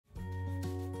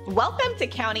Welcome to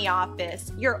County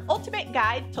Office, your ultimate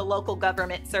guide to local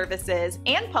government services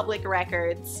and public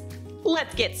records.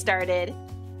 Let's get started.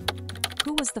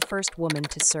 Who was the first woman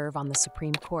to serve on the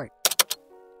Supreme Court?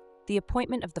 The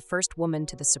appointment of the first woman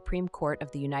to the Supreme Court of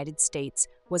the United States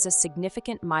was a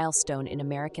significant milestone in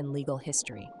American legal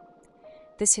history.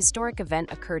 This historic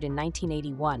event occurred in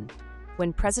 1981,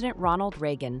 when President Ronald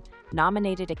Reagan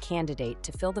nominated a candidate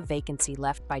to fill the vacancy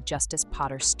left by Justice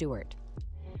Potter Stewart.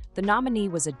 The nominee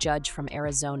was a judge from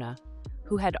Arizona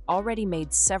who had already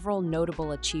made several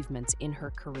notable achievements in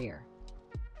her career.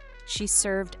 She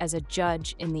served as a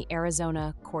judge in the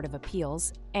Arizona Court of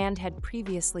Appeals and had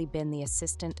previously been the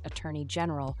Assistant Attorney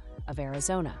General of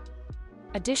Arizona.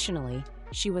 Additionally,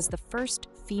 she was the first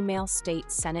female state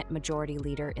Senate Majority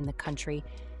Leader in the country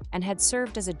and had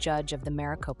served as a judge of the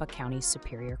Maricopa County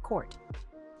Superior Court.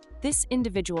 This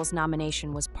individual's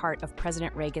nomination was part of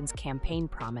President Reagan's campaign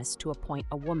promise to appoint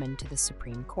a woman to the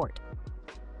Supreme Court.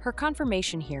 Her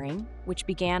confirmation hearing, which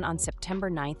began on September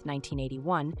 9,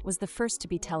 1981, was the first to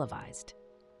be televised.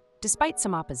 Despite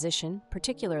some opposition,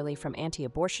 particularly from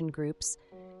anti-abortion groups,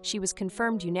 she was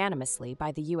confirmed unanimously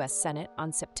by the U.S. Senate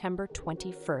on September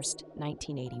 21,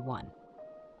 1981.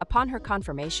 Upon her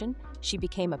confirmation, she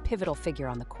became a pivotal figure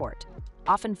on the court,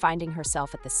 often finding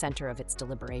herself at the center of its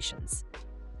deliberations.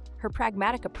 Her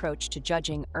pragmatic approach to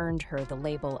judging earned her the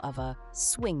label of a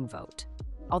swing vote,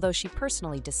 although she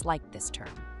personally disliked this term.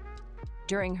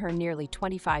 During her nearly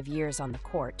 25 years on the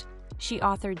court, she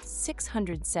authored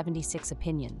 676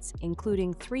 opinions,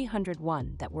 including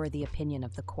 301 that were the opinion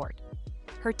of the court.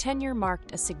 Her tenure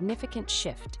marked a significant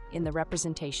shift in the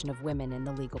representation of women in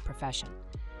the legal profession.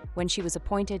 When she was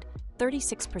appointed,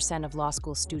 36% of law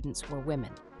school students were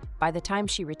women. By the time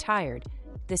she retired,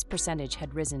 this percentage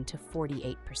had risen to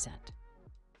 48%.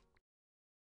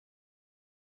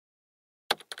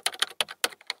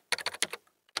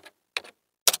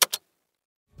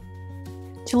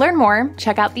 To learn more,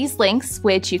 check out these links,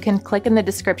 which you can click in the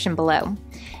description below.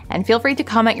 And feel free to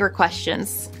comment your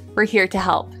questions. We're here to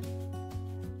help.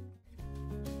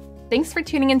 Thanks for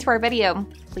tuning into our video.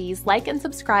 Please like and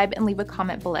subscribe and leave a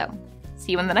comment below.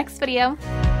 See you in the next video.